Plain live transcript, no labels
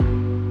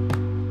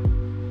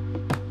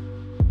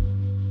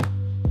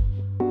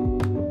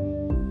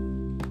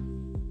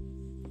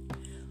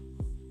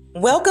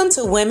Welcome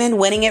to Women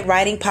Winning at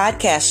Writing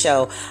podcast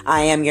show.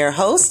 I am your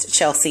host,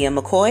 Chelsea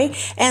McCoy,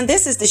 and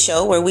this is the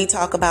show where we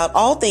talk about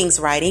all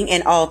things writing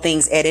and all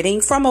things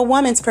editing from a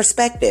woman's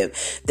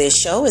perspective. This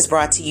show is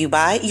brought to you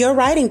by Your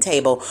Writing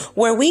Table,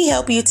 where we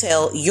help you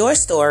tell your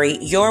story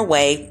your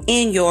way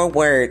in your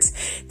words.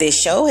 This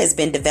show has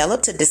been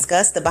developed to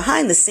discuss the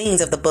behind the scenes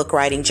of the book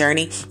writing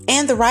journey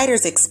and the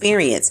writer's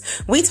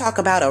experience. We talk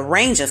about a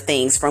range of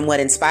things from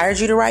what inspired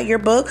you to write your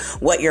book,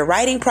 what your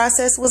writing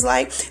process was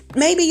like,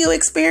 maybe you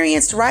experienced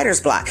writer's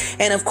block.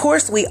 And of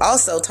course, we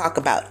also talk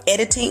about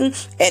editing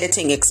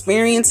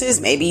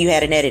experiences. Maybe you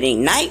had an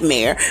editing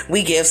nightmare.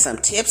 We give some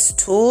tips,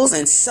 tools,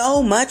 and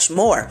so much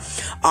more.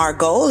 Our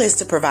goal is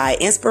to provide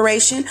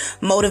inspiration,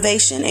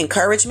 motivation,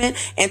 encouragement,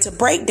 and to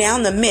break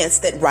down the myths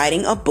that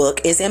writing a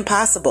book is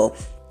impossible.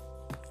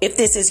 If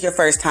this is your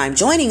first time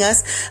joining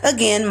us,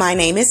 again, my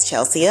name is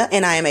Chelsea,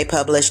 and I am a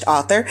published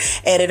author,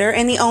 editor,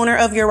 and the owner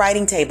of Your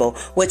Writing Table,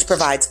 which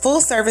provides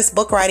full-service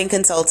book writing,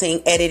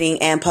 consulting, editing,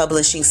 and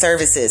publishing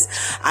services.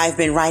 I've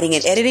been writing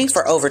and editing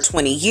for over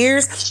 20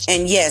 years,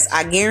 and yes,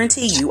 I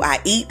guarantee you I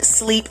eat,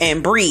 sleep,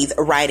 and breathe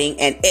writing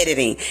and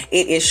editing.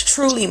 It is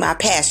truly my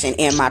passion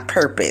and my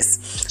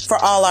purpose. For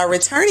all our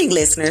returning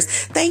listeners,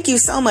 thank you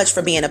so much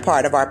for being a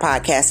part of our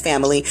podcast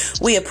family.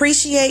 We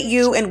appreciate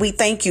you, and we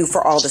thank you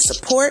for all the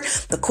support,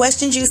 the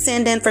questions you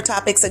send in for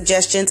topic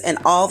suggestions, and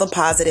all the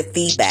positive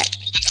feedback.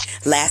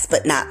 Last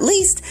but not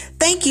least,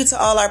 thank you to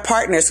all our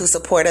partners who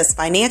support us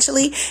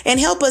financially and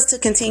help us to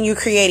continue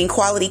creating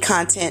quality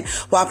content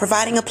while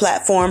providing a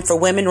platform for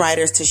women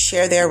writers to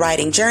share their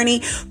writing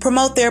journey,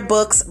 promote their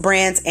books,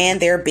 brands, and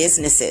their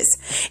businesses.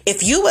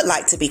 If you would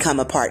like to become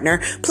a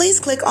partner,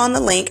 please click on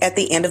the link at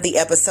the end of the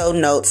episode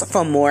notes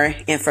for more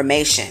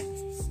information.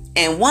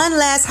 And one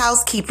last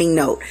housekeeping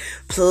note.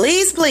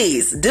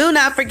 Please do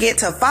not forget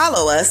to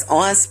follow us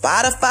on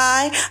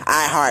Spotify,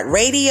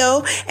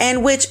 iHeartRadio,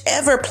 and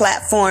whichever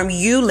platform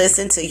you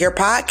listen to your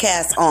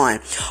podcast on.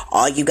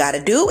 All you got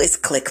to do is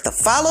click the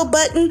follow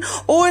button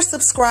or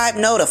subscribe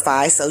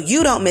notify so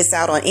you don't miss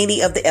out on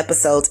any of the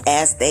episodes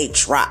as they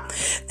drop.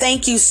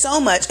 Thank you so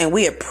much, and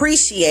we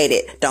appreciate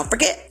it. Don't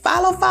forget,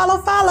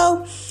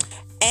 follow.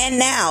 And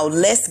now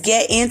let's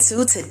get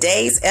into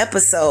today's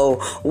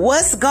episode.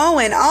 What's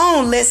going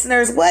on,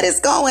 listeners? What is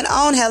going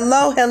on?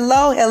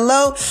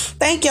 Hello.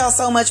 Thank y'all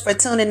so much for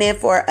tuning in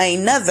for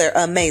another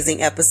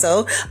amazing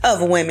episode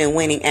of Women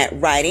Winning at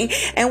Writing.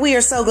 And we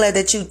are so glad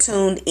that you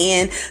tuned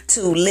in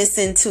to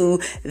listen to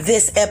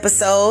this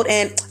episode.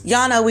 And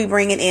y'all know we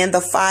bringing in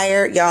the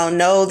fire. Y'all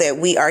know that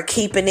we are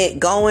keeping it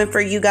going for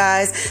you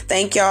guys.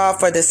 Thank y'all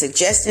for the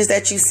suggestions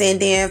that you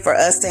send in for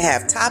us to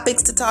have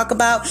topics to talk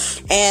about.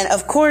 And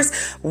of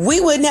course,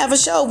 we wouldn't have a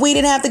show if we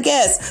didn't have the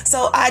guests.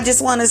 So I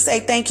just want to say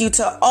thank you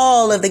to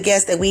all of the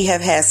guests that we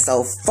have had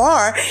so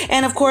far.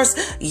 And of course,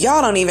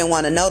 y'all don't even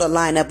want to know the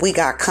lineup we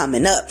got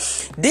coming up.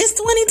 This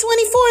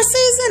 2024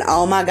 season,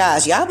 oh my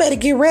gosh, y'all better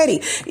get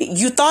ready.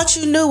 You thought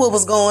you knew what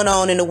was going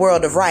on in the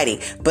world of writing,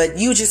 but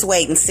you just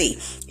wait and see.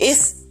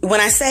 When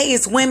I say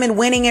it's women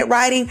winning at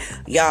writing,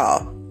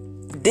 y'all,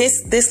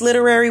 this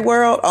literary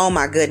world, oh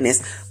my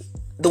goodness.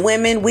 The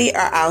women, we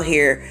are out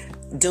here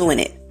doing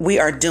it. We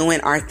are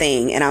doing our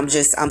thing. And I'm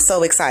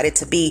so excited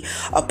to be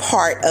a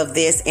part of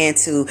this and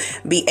to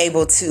be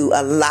able to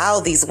allow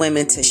these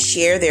women to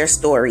share their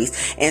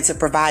stories and to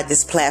provide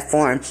this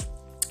platform.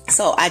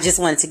 So I just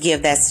wanted to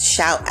give that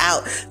shout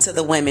out to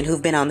the women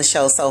who've been on the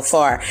show so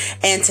far.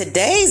 And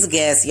today's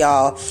guest,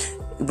 y'all,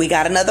 we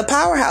got another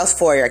powerhouse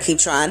for you. I keep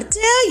trying to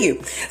tell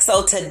you.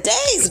 So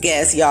today's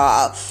guest,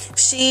 y'all,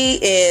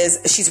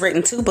 she's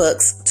written 2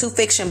 books, 2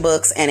 fiction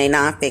books and a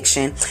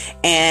nonfiction.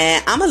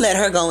 And I'm going to let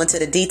her go into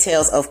the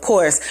details, of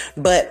course.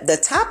 But the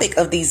topic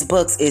of these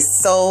books is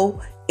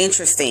so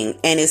interesting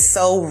and is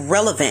so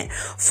relevant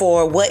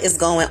for what is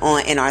going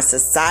on in our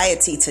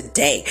society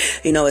today.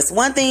 You know, it's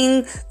one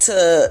thing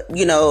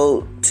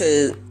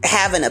to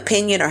have an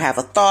opinion or have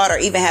a thought or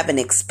even have an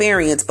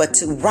experience, but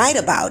to write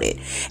about it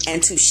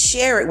and to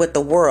share it with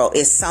the world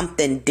is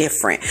something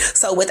different.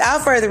 So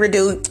without further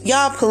ado,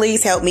 y'all,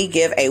 please help me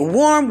give a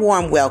warm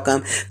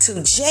welcome to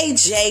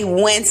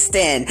JJ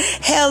Winston.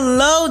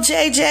 Hello,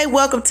 JJ.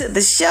 Welcome to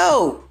the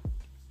show.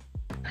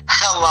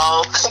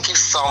 Hello. Thank you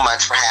so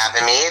much for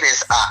having me. It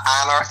is an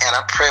honor and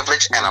a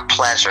privilege and a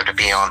pleasure to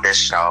be on this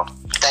show.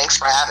 Thanks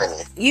for having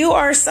me. You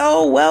are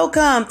so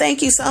welcome.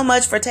 Thank you so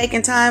much for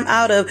taking time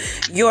out of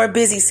your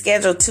busy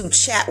schedule to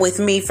chat with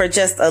me for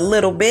just a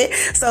little bit.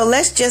 So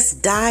let's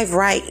just dive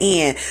right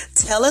in.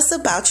 Tell us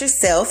about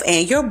yourself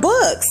and your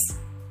books.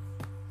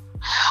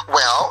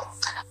 Well,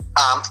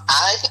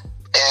 I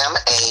am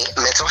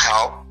a mental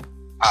health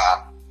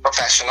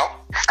professional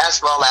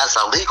as well as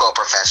a legal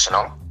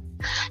professional.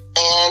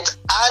 And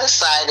I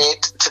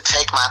decided to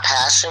take my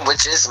passion,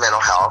 which is mental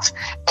health,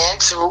 and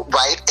to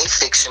write a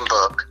fiction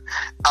book.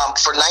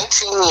 For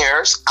 19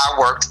 years, I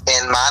worked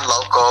in my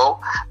local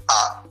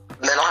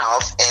mental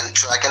health and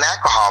drug and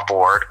alcohol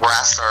board, where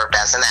I served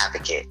as an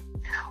advocate.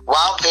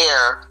 While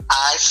there,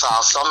 I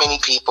saw so many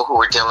people who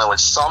were dealing with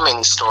so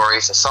many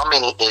stories and so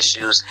many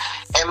issues,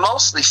 and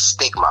mostly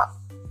stigma.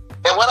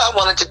 And what I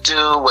wanted to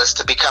do was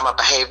to become a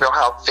behavioral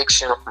health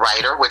fiction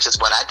writer, which is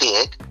what I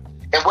did.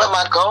 And what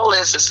my goal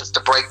is to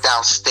break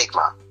down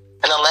stigma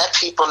and to let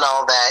people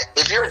know that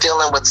if you're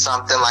dealing with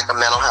something like a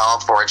mental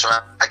health or a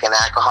drug and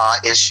alcohol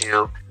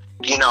issue,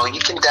 you know, you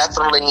can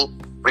definitely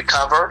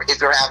recover if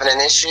you're having an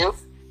issue,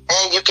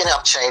 and you can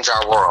help change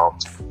our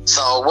world.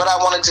 So what I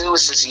want to do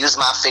is just use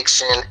my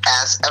fiction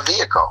as a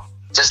vehicle,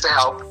 just to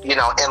help, you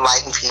know,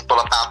 enlighten people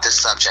about this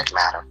subject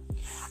matter.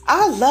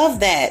 I love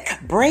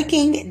that.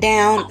 Breaking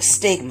down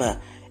stigma.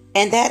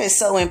 And that is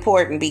so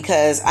important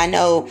because I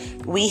know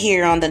we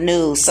hear on the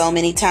news so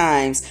many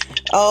times,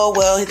 oh,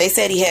 well, they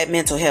said he had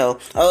mental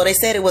health. Oh, they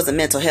said it was a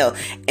mental health.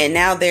 And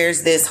now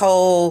there's this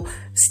whole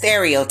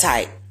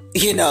stereotype,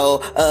 you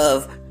know,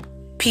 of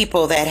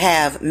people that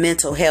have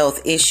mental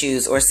health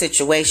issues or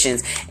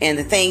situations. And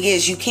the thing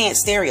is, you can't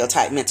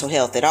stereotype mental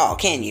health at all,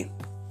 can you?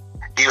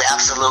 You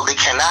absolutely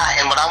cannot.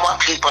 And what I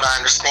want people to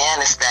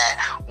understand is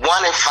that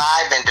 1 in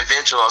 5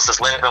 individuals is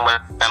living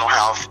with a mental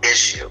health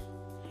issue.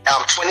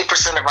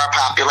 20% of our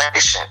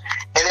population.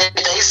 And it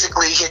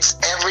basically hits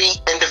every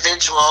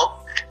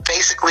individual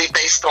basically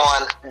based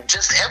on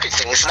just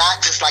everything. It's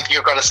not just like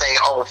you're going to say,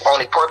 oh,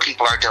 only poor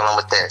people are dealing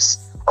with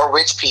this, or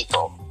rich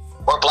people,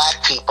 or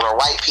black people, or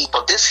white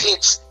people. This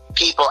hits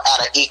people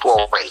at an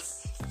equal rate.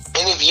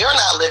 And if you're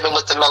not living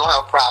with the mental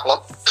health problem,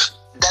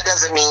 that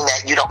doesn't mean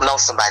that you don't know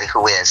somebody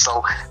who is.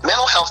 So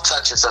mental health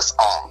touches us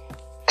all.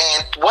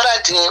 And what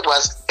I did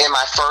was, in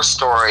my first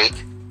story,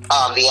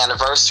 The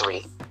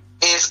Anniversary,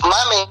 is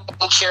my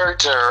main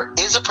character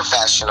is a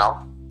professional,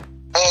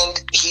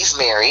 and he's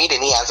married,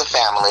 and he has a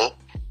family,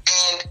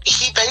 and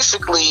he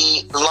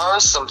basically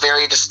learns some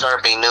very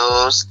disturbing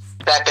news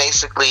that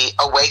basically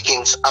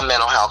awakens a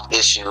mental health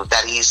issue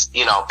that he's,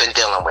 you know, been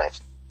dealing with.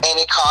 And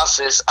it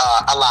causes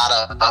a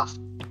lot of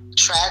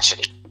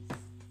tragedy.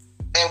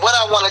 And what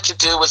I wanted to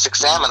do was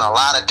examine a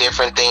lot of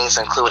different things,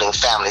 including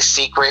family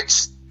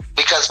secrets,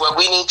 because what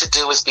we need to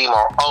do is be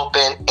more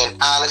open and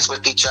honest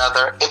with each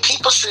other. And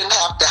people shouldn't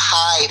have to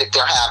hide if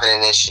they're having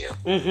an issue.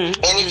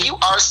 Mm-hmm. And if you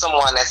are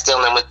someone that's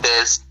dealing with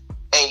this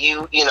and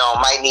you know,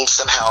 might need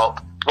some help,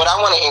 what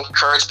I want to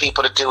encourage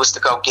people to do is to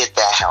go get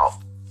that help.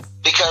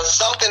 Because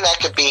something that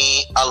could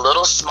be a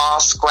little small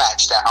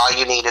scratch that all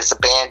you need is a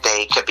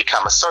Band-Aid could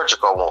become a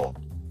surgical wound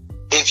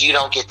if you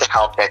don't get the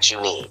help that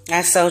you need.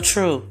 That's so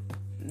true.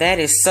 That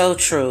is so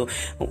true.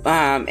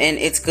 And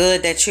it's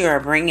good that you are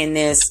bringing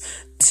this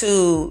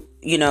to,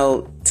 you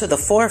know, to the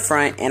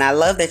forefront. And I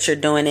love that you're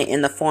doing it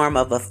in the form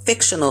of a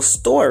fictional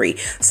story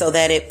so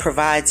that it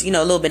provides, you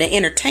know, a little bit of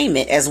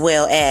entertainment as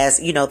well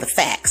as, you know, the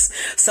facts.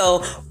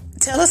 So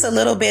tell us a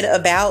little bit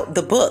about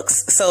the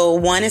books. So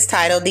one is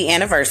titled The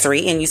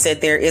Anniversary, and you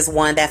said there is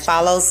one that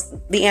follows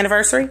The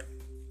Anniversary?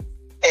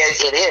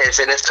 It is,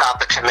 and it's called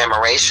The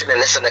Commemoration, and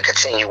it's in the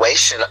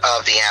continuation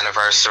of The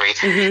Anniversary.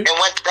 Mm-hmm. And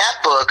with that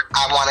book,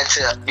 I wanted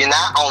to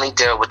not only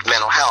deal with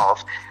mental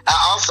health,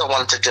 I also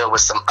wanted to deal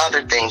with some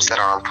other things that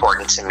are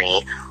important to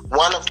me,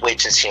 one of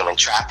which is human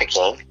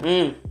trafficking.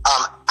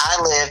 I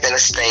live in a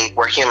state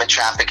where human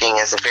trafficking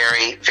is a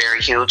very,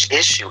 very huge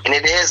issue, and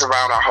it is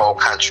around our whole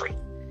country.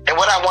 And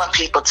what I want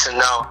people to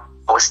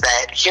know is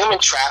that human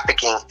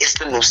trafficking is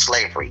the new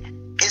slavery.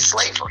 It's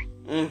slavery.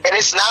 And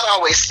it's not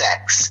always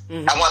sex.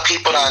 Mm-hmm. I want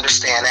people to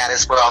understand that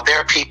as well. There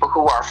are people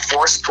who are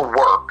forced to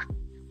work,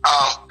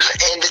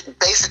 and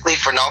basically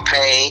for no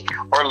pay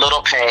or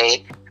little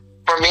pay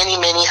for many,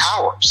 many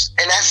hours.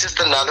 And that's just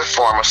another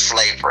form of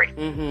slavery.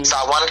 Mm-hmm. So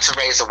I wanted to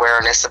raise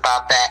awareness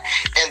about that.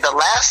 And the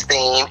last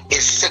theme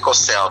is sickle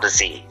cell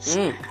disease.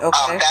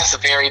 Okay. That's a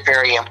very,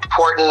 very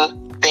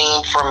important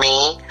theme for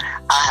me.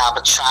 I have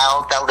a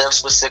child that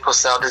lives with sickle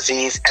cell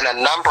disease and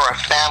a number of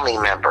family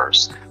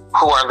members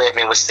who are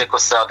living with sickle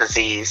cell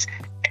disease.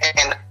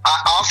 And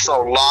I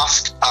also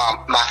lost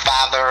my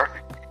father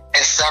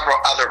and several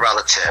other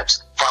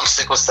relatives from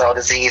sickle cell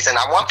disease. And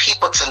I want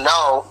people to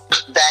know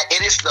that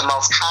it is the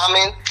most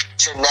common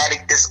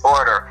genetic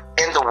disorder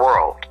in the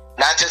world,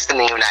 not just in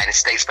the United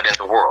States, but in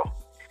the world.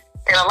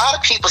 And a lot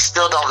of people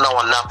still don't know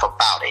enough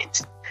about it.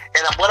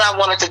 And what I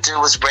wanted to do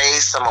was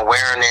raise some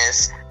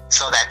awareness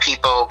so that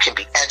people can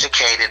be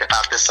educated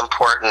about this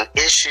important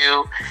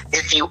issue.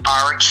 If you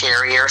are a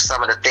carrier,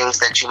 some of the things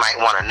that you might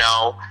want to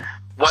know.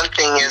 One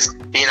thing is,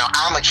 you know,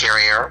 I'm a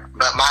carrier,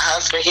 but my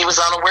husband, he was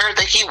unaware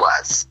that he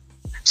was.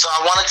 So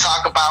I want to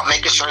talk about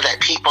making sure that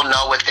people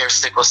know what their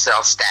sickle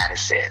cell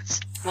status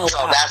is. Oh, so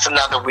wow. That's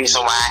another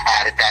reason why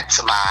I added that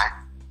to my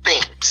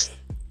themes.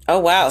 Oh,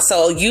 wow.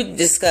 So you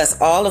discuss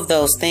all of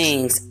those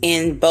things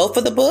in both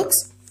of the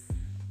books?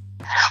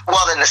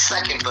 Well, in the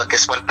second book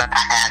is when I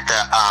add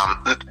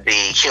the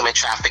human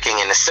trafficking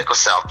and the sickle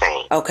cell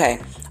thing.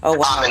 Okay. Oh,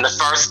 wow. In the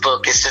first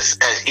book, it's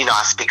just, you know,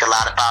 I speak a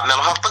lot about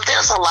mental health, but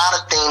there's a lot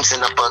of themes in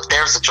the book.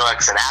 There's a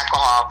drugs and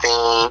alcohol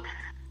theme.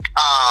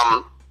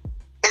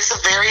 It's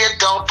a very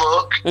adult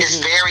book. It's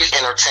very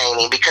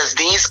entertaining because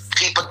these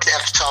people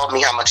have told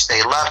me how much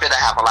they love it. I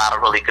have a lot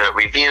of really good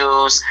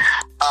reviews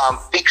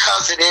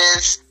because it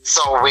is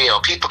so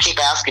real. People keep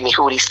asking me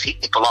who these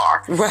people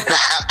are. Right. And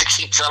I have to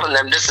keep telling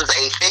them this is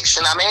a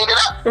fiction. I made it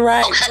up.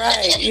 Right, okay?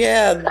 right,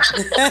 yeah.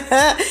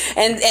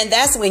 and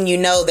that's when you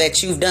know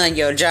that you've done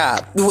your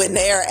job. When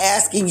they're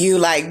asking you,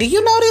 like, do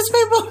you know these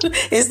people?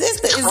 Is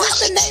this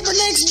the neighbor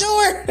next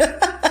door?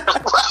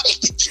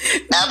 Right.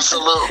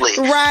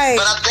 Absolutely. Right.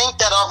 But I think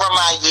that over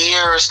my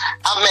years,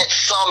 I've met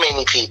so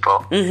many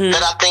people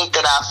that I think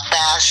that I've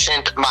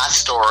fashioned my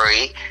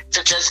story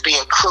to just be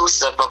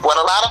inclusive of what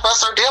a lot of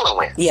us are dealing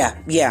with. Yeah,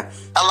 yeah.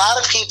 A lot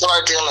of people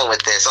are dealing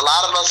with this. A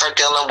lot of us are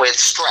dealing with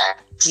stress.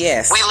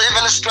 Yes. We live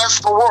in a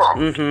stressful world.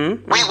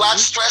 We watch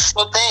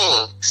stressful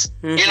things.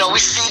 You know, we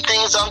see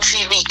things on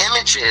TV,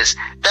 images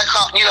that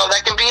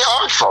that can be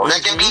harmful,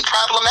 that can be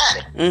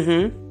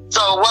problematic.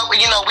 So what we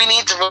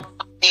need to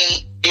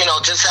be,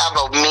 just have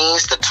a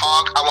means to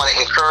talk. I want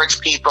to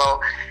encourage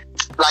people.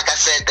 Like I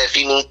said, that if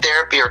you need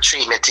therapy or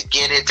treatment to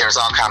get it, there's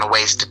all kind of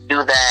ways to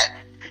do that.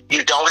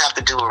 You don't have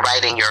to do it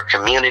right in your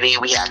community.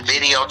 We have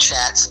video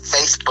chats,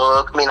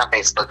 Zoom,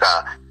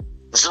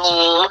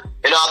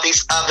 and all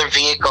these other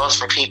vehicles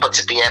for people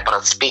to be able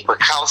to speak with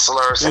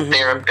counselors and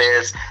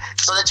therapists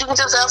so that you can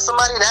just have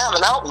somebody to have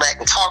an outlet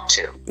and talk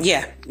to.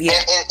 Yeah,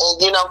 yeah.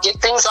 And get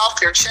things off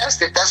your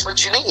chest if that's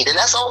what you need. And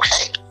that's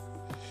okay.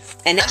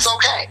 And that's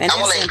okay. And I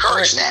want to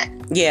encourage that.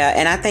 Yeah,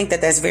 and I think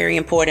that that's very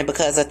important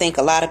because I think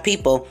a lot of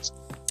people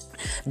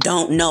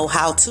don't know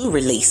how to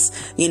release.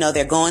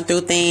 They're going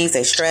through things,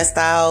 they're stressed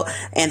out,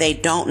 and they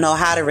don't know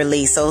how to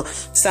release. So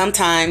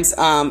sometimes,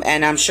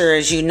 and I'm sure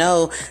as you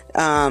know,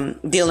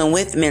 dealing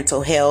with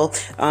mental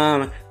health,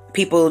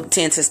 people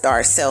tend to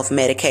start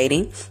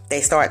self-medicating.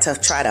 They start to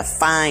try to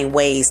find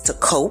ways to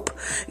cope,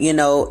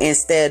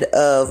 instead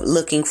of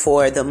looking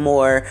for the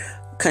more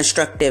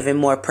constructive and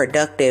more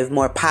productive,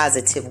 more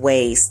positive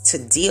ways to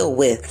deal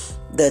with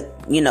the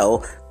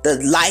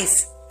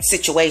life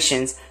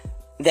situations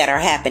that are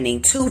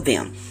happening to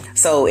them.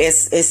 So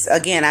it's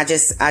again, I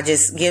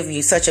just give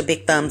you such a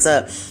big thumbs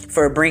up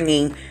for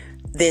bringing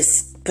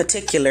this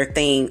particular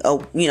thing,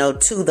 to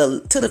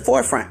the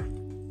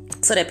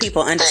forefront, so that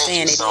people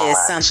understand it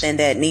is something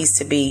that needs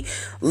to be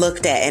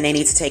looked at and they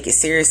need to take it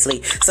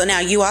seriously. So now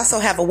you also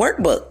have a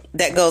workbook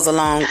that goes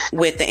along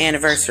with the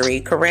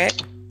anniversary,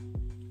 correct?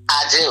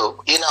 I do.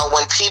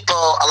 When people,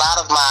 a lot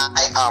of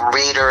my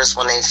readers,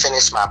 when they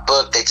finished my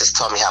book, they just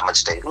told me how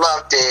much they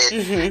loved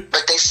it.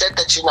 But they said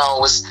that,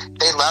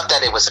 they loved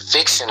that it was a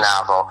fiction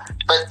novel.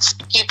 But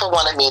people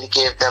wanted me to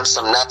give them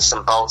some nuts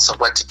and bolts of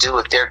what to do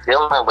if they're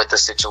dealing with a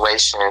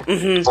situation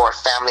for a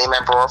family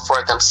member or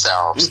for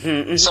themselves.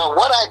 So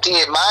what I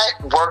did, my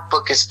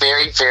workbook is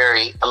very,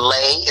 very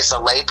lay. It's a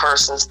lay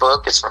person's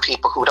book. It's for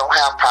people who don't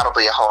have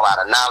probably a whole lot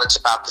of knowledge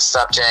about the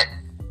subject.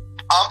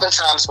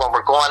 Oftentimes when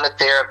we're going to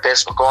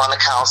therapists, we're going to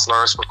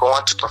counselors, we're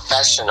going to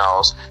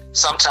professionals,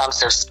 sometimes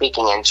they're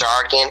speaking in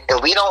jargon,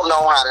 and we don't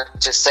know how to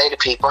just say to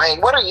people, hey,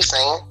 what are you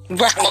saying?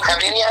 Right. I don't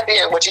have any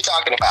idea what you're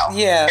talking about.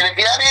 Yeah. And if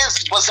that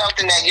is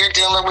something that you're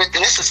dealing with,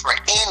 and this is for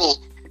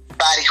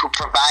anybody who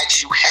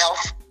provides you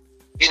health,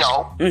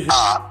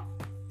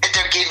 if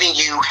they're giving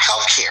you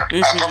health care,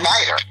 a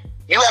provider,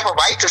 you have a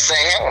right to say,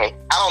 hey,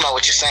 I don't know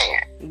what you're saying.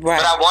 Right.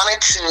 But I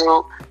wanted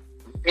to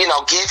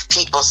give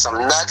people some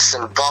nuts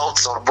and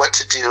bolts on what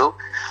to do.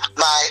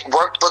 My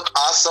workbook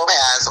also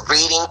has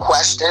reading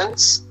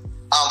questions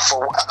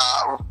for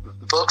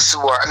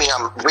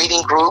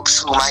reading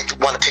groups who might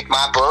want to pick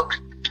my book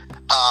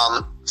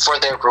for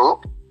their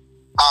group.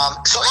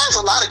 So it has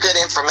a lot of good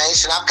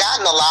information. I've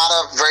gotten a lot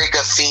of very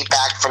good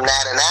feedback from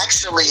that, and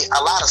actually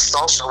a lot of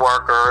social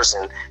workers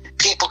and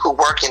people who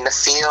work in the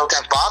field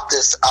have bought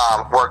this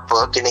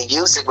workbook and they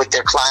use it with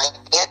their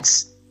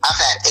clients. I've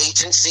had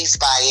agencies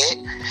buy it.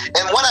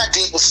 And what I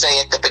didn't say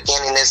at the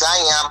beginning is I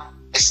am a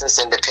licensed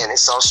independent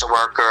social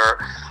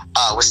worker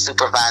with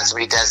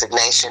supervisory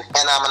designation,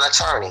 and I'm an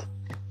attorney.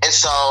 And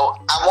so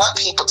I want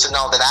people to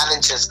know that I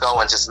didn't just go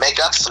and just make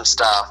up some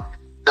stuff.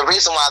 The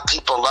reason why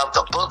people love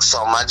the book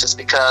so much is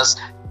because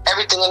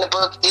everything in the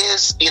book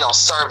is,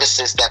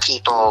 services that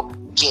people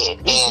get.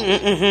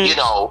 And,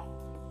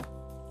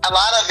 a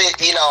lot of it,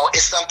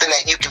 is something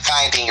that you can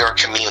find in your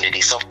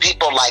community. So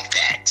people like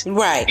that.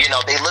 Right.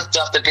 They looked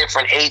up the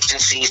different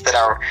agencies that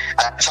I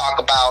talk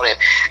about it.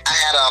 I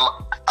had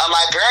a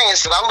librarian,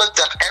 so I looked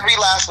up every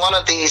last one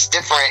of these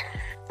different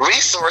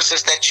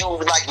resources that you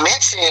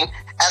mention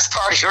as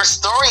part of your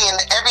story,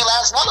 and every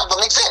last one of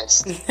them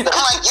exists. And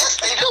I'm like, yes,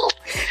 they do.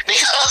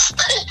 Because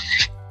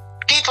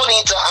people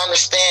need to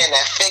understand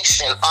that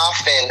fiction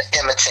often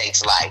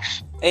imitates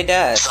life. It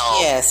does. So,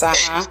 yes.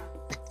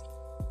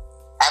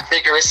 I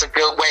figure it's a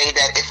good way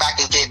that if I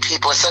can get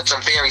people, it's such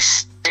a very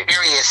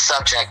serious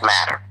subject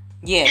matter.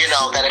 Yeah.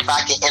 That if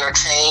I can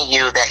entertain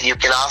you, that you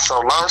can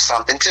also learn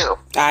something too.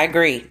 I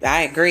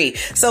agree.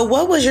 So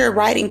what was your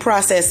writing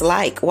process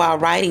like while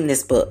writing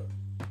this book?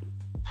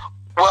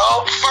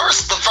 Well, the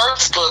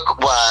first book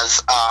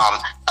was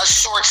a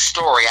short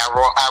story. I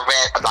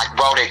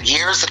wrote it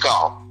years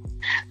ago.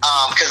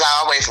 because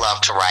I always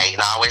love to write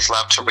and I always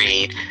love to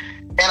read.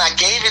 And I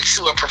gave it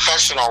to a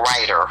professional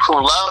writer who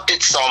loved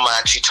it so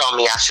much, he told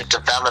me I should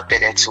develop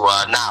it into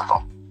a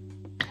novel.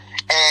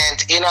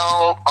 And, you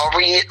know, over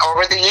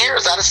the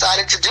years, I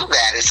decided to do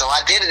that. And so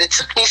I did it. It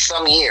took me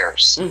some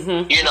years,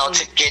 you know,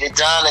 to get it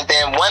done. And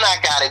then when I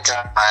got it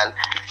done,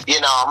 you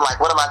know, I'm like,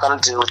 what am I going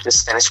to do with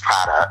this finished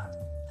product?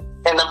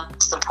 And the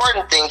most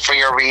important thing for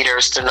your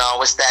readers to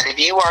know is that if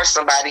you are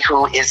somebody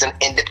who is an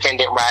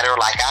independent writer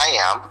like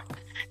I am,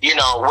 you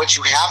know, what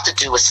you have to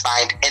do is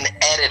find an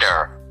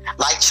editor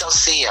like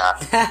Chelsea,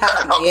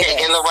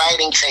 okay, in the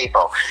writing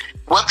table.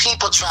 What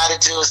people try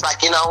to do is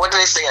like, you know, what do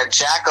they say? A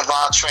jack of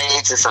all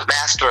trades is a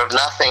master of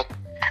nothing.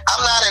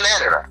 I'm not an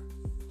editor.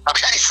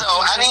 Okay, so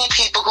I need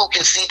people who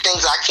can see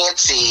things I can't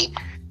see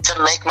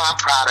to make my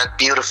product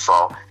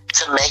beautiful,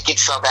 to make it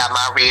so that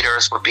my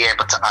readers will be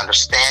able to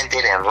understand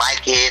it and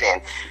like it,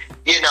 and,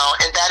 you know,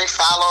 and that it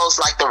follows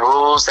like the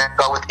rules that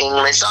go with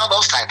English, all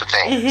those type of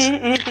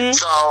things.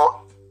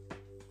 So,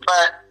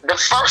 but the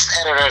first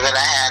editor that I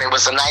had, it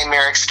was a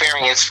nightmare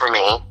experience for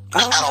me.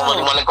 I don't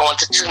really want to go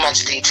into too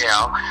much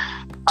detail.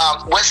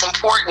 What's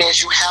important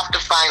is you have to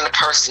find the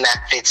person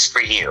that fits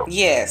for you.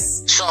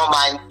 Yes. So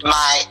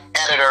my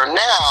editor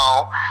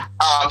now,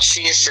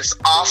 she is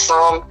just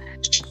awesome.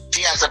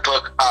 She has a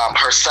book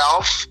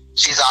herself.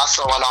 She's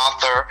also an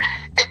author.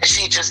 And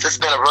she just has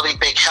been a really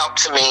big help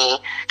to me.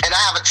 And I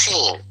have a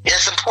team.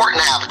 It's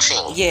important to have a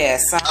team.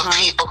 Yes. Of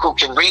people who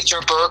can read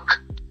your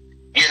book,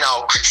 you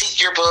know,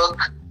 critique your book,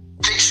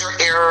 fix your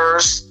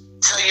errors,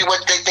 tell you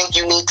what they think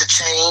you need to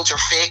change or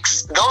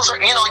fix. Those are,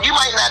 you know, you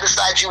might not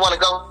decide you want to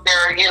go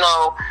there, you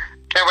know,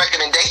 their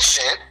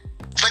recommendation,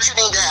 but you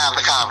need to have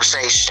the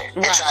conversation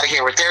and try to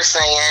hear what they're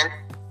saying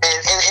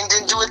and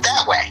then do it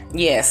that way.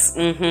 Yes.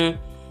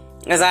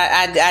 Because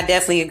I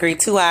definitely agree.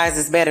 Two eyes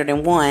is better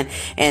than one.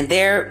 And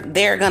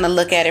they're going to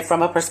look at it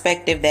from a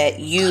perspective that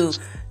you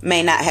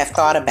may not have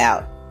thought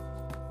about.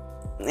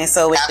 And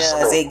so it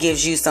does. It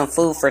gives you some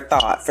food for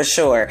thought, for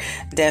sure.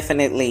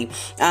 Definitely.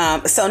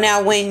 So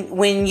now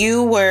when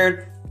you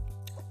were,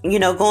 you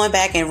know, going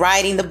back and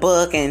writing the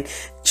book and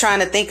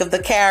trying to think of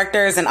the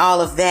characters and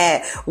all of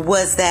that,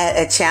 was that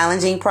a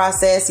challenging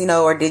process, you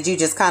know, or did you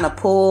just kind of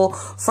pull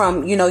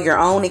from, you know, your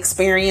own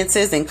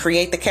experiences and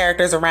create the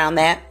characters around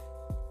that?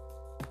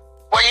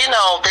 Well, you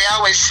know, they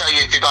always tell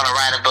you if you're going to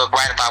write a book,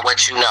 write about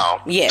what you know.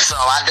 Yes. So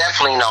I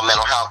definitely know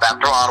mental health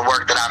after all the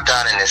work that I've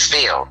done in this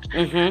field.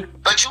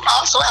 But you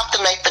also have to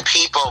make the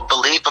people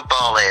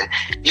believable, and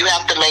you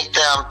have to make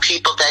them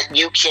people that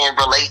you can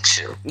relate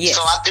to. Yes.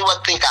 So I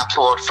think I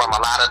pulled from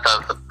a lot of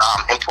the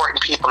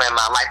important people in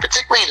my life,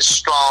 particularly the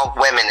strong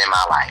women in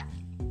my life.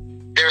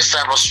 There are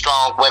several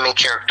strong women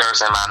characters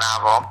in my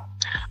novel.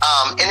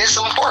 And it's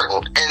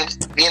important.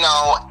 And, you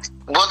know,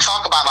 we'll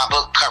talk about my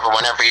book cover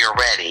whenever you're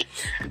ready.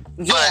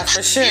 Yeah, but,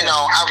 for sure. You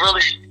know,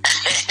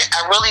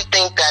 I really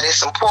think that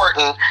it's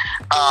important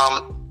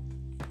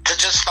to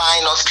just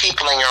find those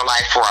people in your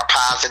life who are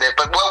positive.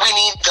 But what we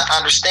need to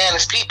understand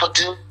is people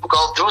do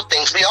go through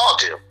things. We all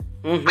do.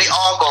 We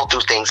all go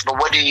through things. But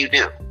what do you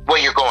do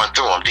when you're going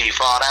through them? Do you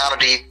fall down or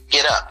do you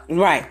get up?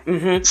 Right.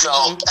 So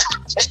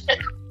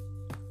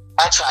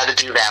I try to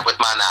do that with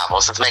my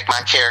novels, is make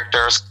my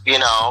characters, you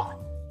know,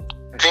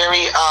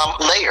 very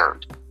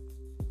layered.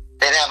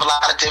 They have a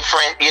lot of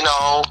different, you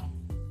know,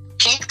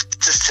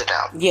 pieces to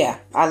them. Yeah,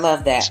 I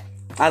love that.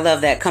 I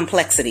love that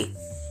complexity.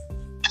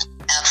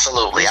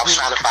 Absolutely. I was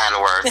trying to find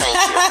the word.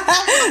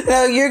 Thank you.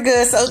 No, you're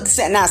good.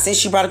 So now,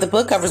 since you brought up the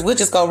book covers, we'll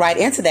just go right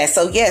into that.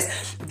 So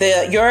yes,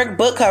 your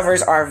book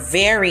covers are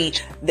very,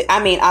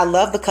 I mean, I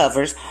love the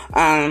covers.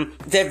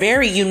 They're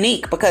very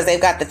unique because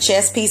they've got the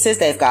chess pieces.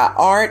 They've got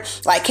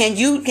art. Like, can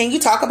you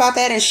talk about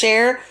that and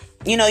share,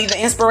 you know,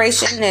 the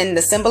inspiration and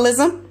the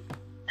symbolism?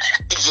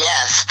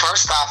 Yes.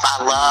 First off,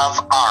 I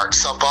love art.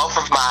 So both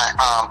of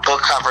my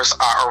book covers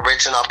are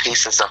original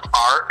pieces of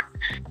art.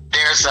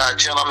 There's a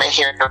gentleman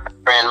here in where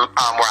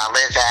I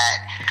live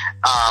at.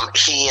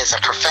 He is a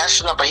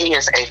professional, but he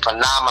is a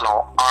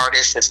phenomenal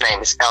artist. His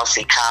name is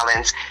L.C.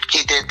 Collins.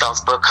 He did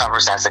those book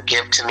covers as a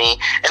gift to me.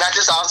 And I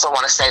just also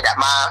want to say that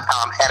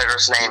my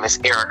editor's name is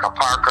Erica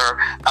Parker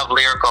of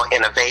Lyrical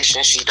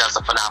Innovation. She does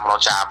a phenomenal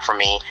job for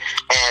me.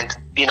 And,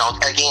 you know,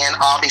 again,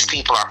 all these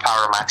people are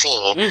part of my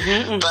team.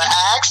 But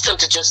I asked him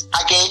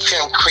I gave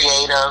him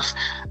creative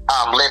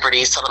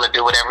liberties, told him to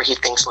do whatever he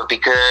thinks would be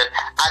good.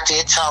 I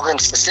did tell him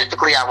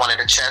specifically I wanted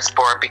a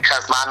chessboard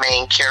because my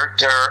main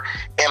character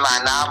in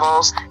my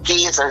novels,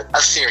 he is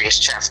a serious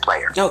chess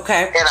player.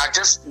 Okay. And I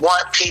just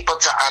want people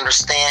to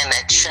understand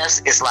that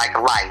chess is like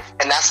life.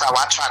 And that's how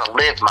I try to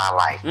live my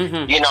life.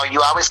 You know,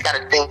 you always got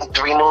to think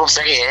 3 moves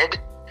ahead.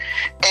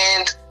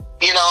 And,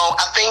 you know,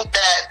 I think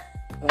that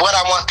what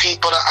I want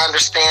people to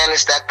understand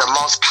is that the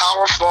most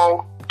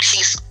powerful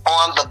piece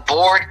on the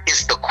board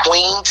is the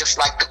queen, just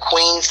like the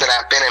queens that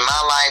have been in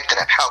my life that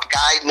have helped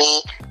guide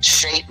me,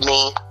 shape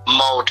me,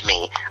 mold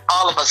me.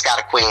 All of us got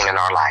a queen in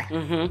our life.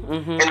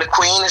 And the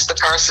queen is the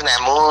person that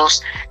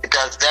moves, it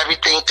does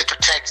everything to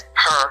protect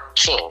her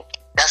king.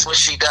 That's what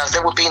she does.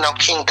 There would be no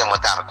kingdom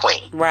without a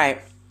queen. Right.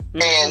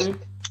 And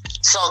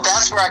So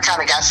that's where I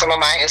kind of got some of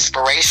my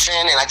inspiration.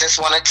 And I just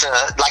wanted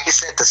to, like you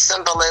said, the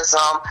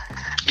symbolism,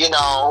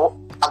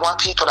 I want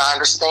people to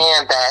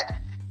understand that,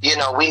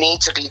 we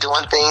need to be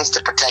doing things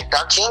to protect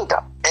our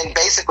kingdom. And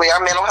basically our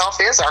mental health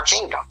is our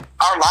kingdom.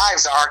 Our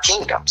lives are our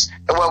kingdoms.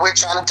 And what we're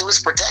trying to do is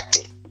protect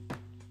it.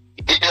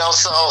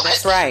 So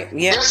that's right.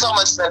 Yeah. There's so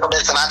much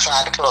symbolism I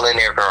tried to pull in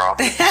there, girl.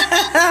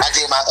 I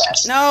did my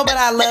best. No, but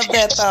I love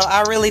that though.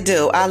 I really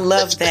do. I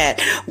love that.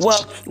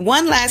 Well,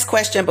 one last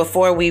question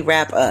before we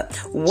wrap up.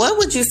 What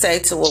would you say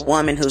to a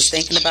woman who's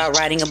thinking about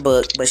writing a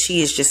book, but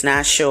she is just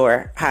not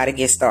sure how to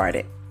get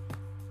started?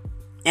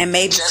 And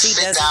maybe just she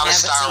doesn't sit down have and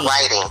start a team.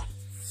 writing.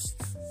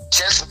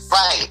 Just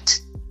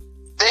write.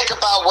 Think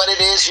about what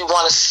it is you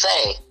want to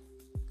say,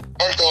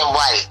 and then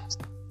write.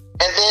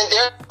 And then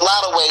there are a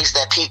lot of ways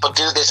that people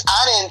do this.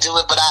 I didn't do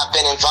it, but I've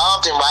been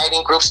involved in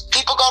writing groups.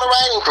 People go to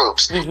writing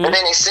groups, and then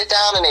they sit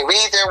down and they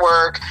read their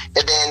work,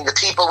 and then the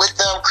people with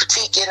them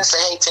critique it and say,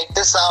 hey, take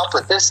this out,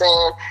 put this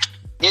in,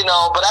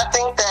 But I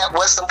think that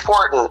what's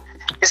important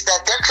is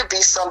that there could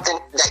be something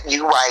that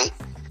you write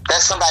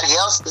that somebody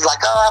else is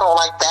like, oh, I don't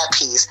like that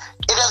piece.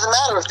 It doesn't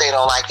matter if they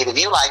don't like it, if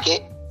you like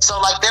it. So,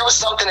 there was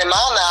something in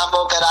my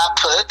novel that I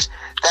put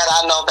that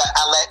I know that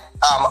I let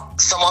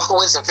someone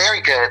who is a very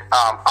good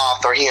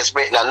author. He has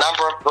written a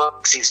number of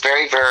books. He's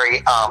very,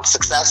 very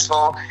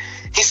successful.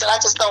 He said, I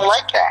just don't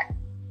like that.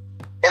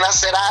 And I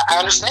said, I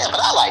understand, but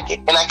I like it.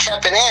 And I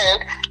kept it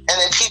in, and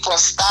then people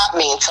stopped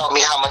me and told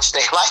me how much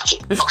they like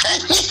it. Okay?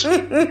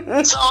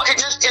 So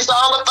it's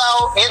all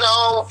about,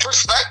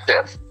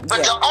 perspective.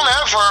 But don't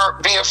ever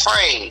be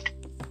afraid.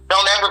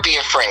 Don't ever be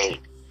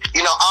afraid.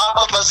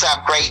 All of us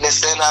have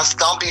greatness in us.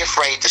 Don't be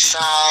afraid to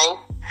shine.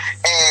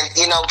 And,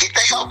 get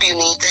the help you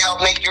need to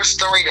help make your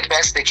story the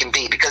best it can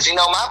be. Because,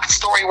 my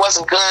story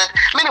wasn't good.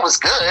 I mean, it was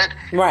good,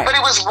 right, but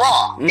it was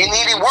raw. It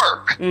needed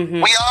work. We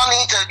all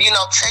need to,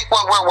 take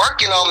what we're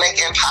working on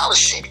and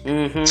polish it.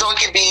 So it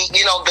can be,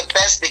 the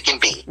best it can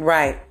be.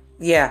 Right.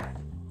 Yeah.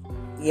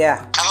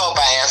 Yeah. I hope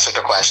I answered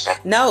the question.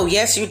 No,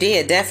 yes, you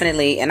did.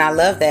 Definitely. And I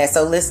love that.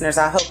 So listeners,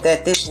 I hope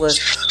that this was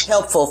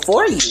helpful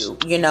for you,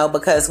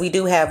 because we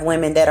do have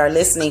women that are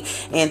listening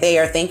and they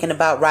are thinking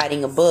about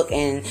writing a book.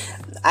 And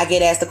I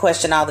get asked the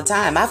question all the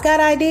time. I've got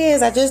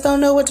ideas. I just don't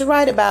know what to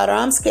write about, or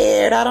I'm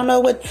scared. I don't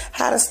know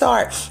how to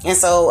start. And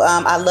so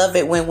I love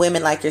it when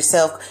women like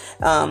yourself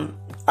are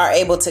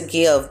able to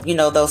give,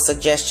 those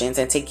suggestions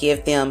and to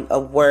give them a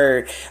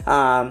word.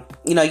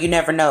 You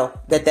never know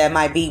that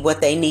might be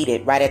what they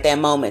needed right at that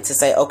moment to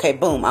say, okay,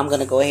 boom, I'm going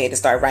to go ahead and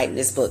start writing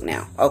this book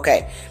now.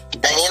 Okay.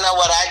 And you know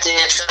what I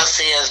did,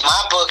 Chelsea, is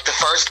my book, the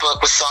first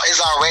book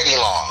is already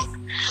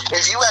long.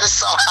 If you had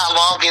saw how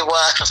long it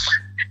was,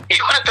 you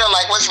would have been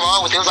like, what's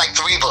wrong with it? It was like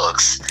 3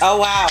 books. Oh,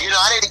 wow. I didn't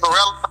even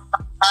realize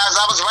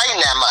I was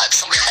writing that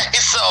much. Okay.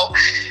 So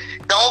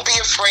don't be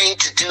afraid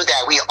to do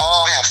that. We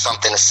all have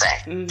something to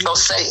say. Go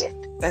say it.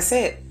 That's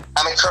it.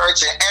 I'm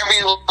encouraging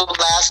every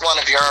last one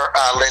of your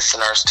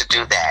listeners to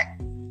do that.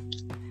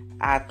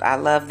 I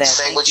love that.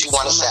 Say what you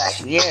want to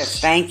say. Yes,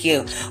 thank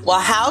you.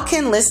 Well, how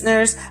can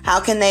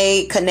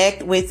they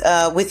connect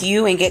with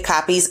you and get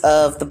copies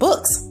of the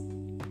books?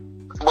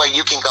 Well,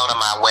 you can go to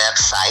my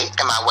website,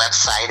 and my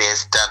website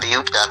is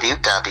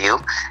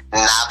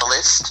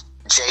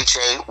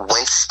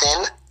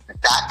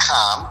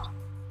www.novelistjjwinston.com,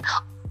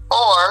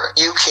 or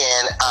you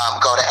can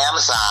go to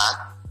Amazon.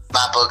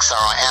 My books are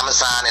on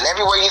Amazon and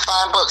everywhere you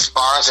find books,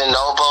 Barnes and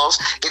Nobles.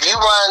 If you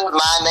run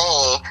my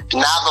name,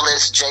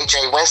 Novelist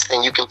JJ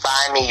Winston, you can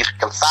find me. You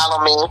can follow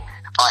me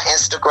on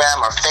Instagram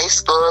or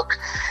Facebook.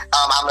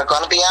 I'm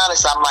going to be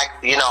honest. I'm like,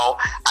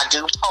 I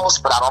do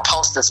post, but I don't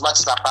post as much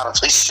as I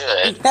probably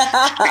should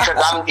because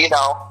I'm,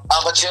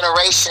 of a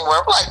generation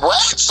where I'm like, what?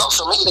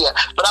 Social media.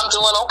 But I'm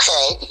doing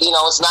okay.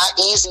 It's not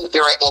easy if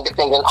you're an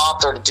independent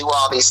author to do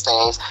all these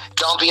things.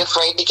 Don't be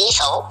afraid to get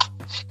help.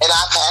 And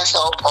I've had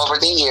help over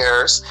the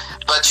years,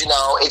 but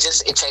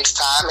it takes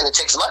time and it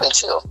takes money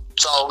too.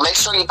 So make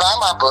sure you buy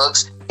my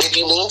books. If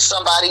you need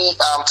somebody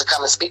to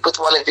come and speak with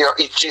one of your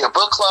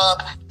book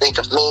club, think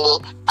of me.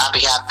 I'd be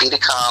happy to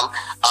come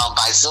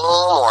by Zoom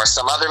or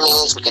some other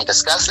means. We can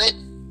discuss it.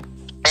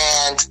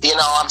 And,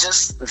 I'm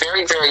just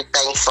very, very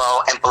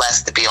thankful and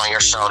blessed to be on your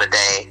show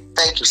today.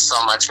 Thank you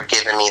so much for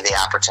giving me the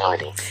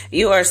opportunity.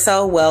 You are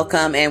so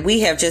welcome. And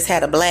we have just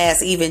had a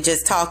blast, even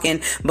just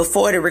talking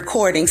before the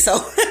recording. So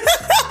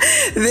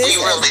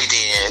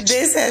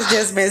this has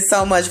just been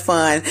so much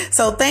fun.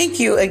 So thank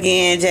you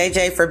again,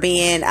 JJ, for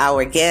being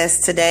our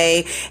guest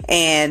today.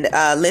 And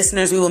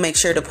listeners, we will make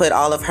sure to put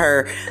all of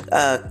her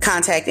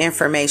contact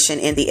information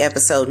in the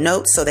episode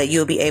notes so that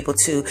you'll be able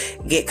to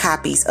get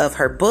copies of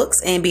her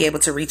books and be able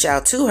to reach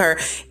out to her.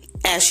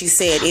 As she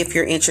said, if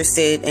you're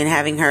interested in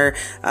having her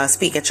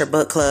speak at your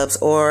book clubs,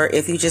 or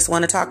if you just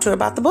want to talk to her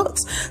about the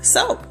books.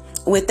 So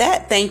with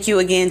that, thank you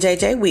again,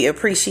 JJ. We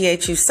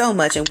appreciate you so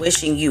much and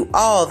wishing you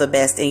all the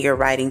best in your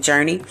writing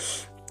journey.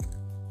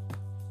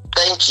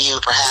 Thank you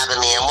for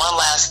having me. And one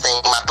last thing,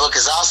 my book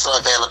is also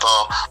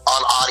available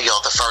on audio,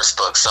 the first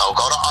book. So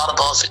go to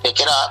Audible to pick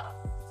it up.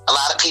 a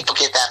lot of people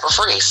get that for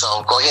free.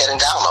 So go ahead and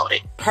download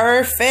it.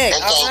 Perfect.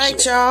 All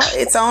right, y'all.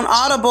 It's on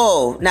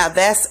Audible. Now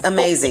that's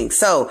amazing.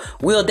 So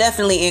we'll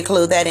definitely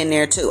include that in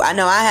there too. I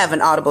know I have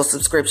an Audible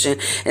subscription,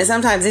 and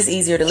sometimes it's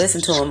easier to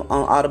listen to them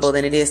on Audible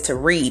than it is to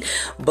read.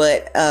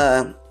 But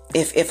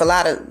if a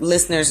lot of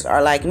listeners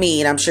are like me,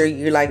 and I'm sure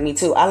you're like me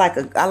too, I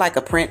like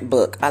a print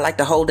book. I like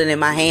to hold it in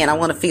my hand. I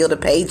want to feel the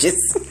pages.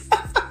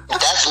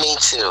 That's me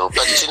too.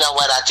 But you know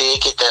what?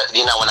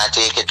 When I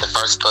did get the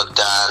first book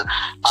done,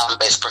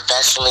 it's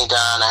professionally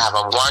done. I have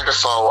a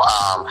wonderful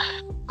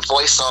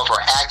voiceover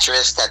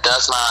actress that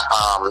does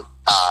my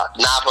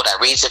novel, that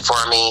reads it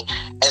for me.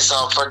 And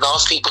so for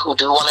those people who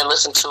do want to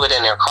listen to it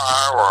in their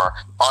car or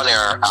on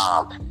their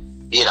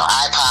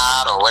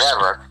iPod or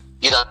whatever,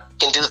 you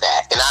can do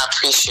that. And I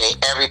appreciate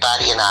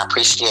everybody, and I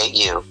appreciate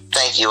you.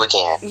 Thank you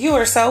again. You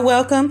are so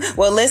welcome.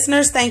 Well,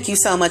 listeners, thank you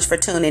so much for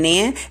tuning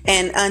in.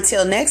 And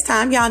until next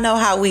time, y'all know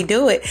how we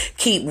do it.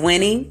 Keep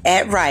winning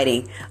at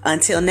writing.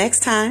 Until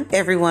next time,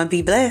 everyone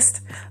be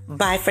blessed.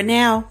 Bye for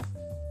now.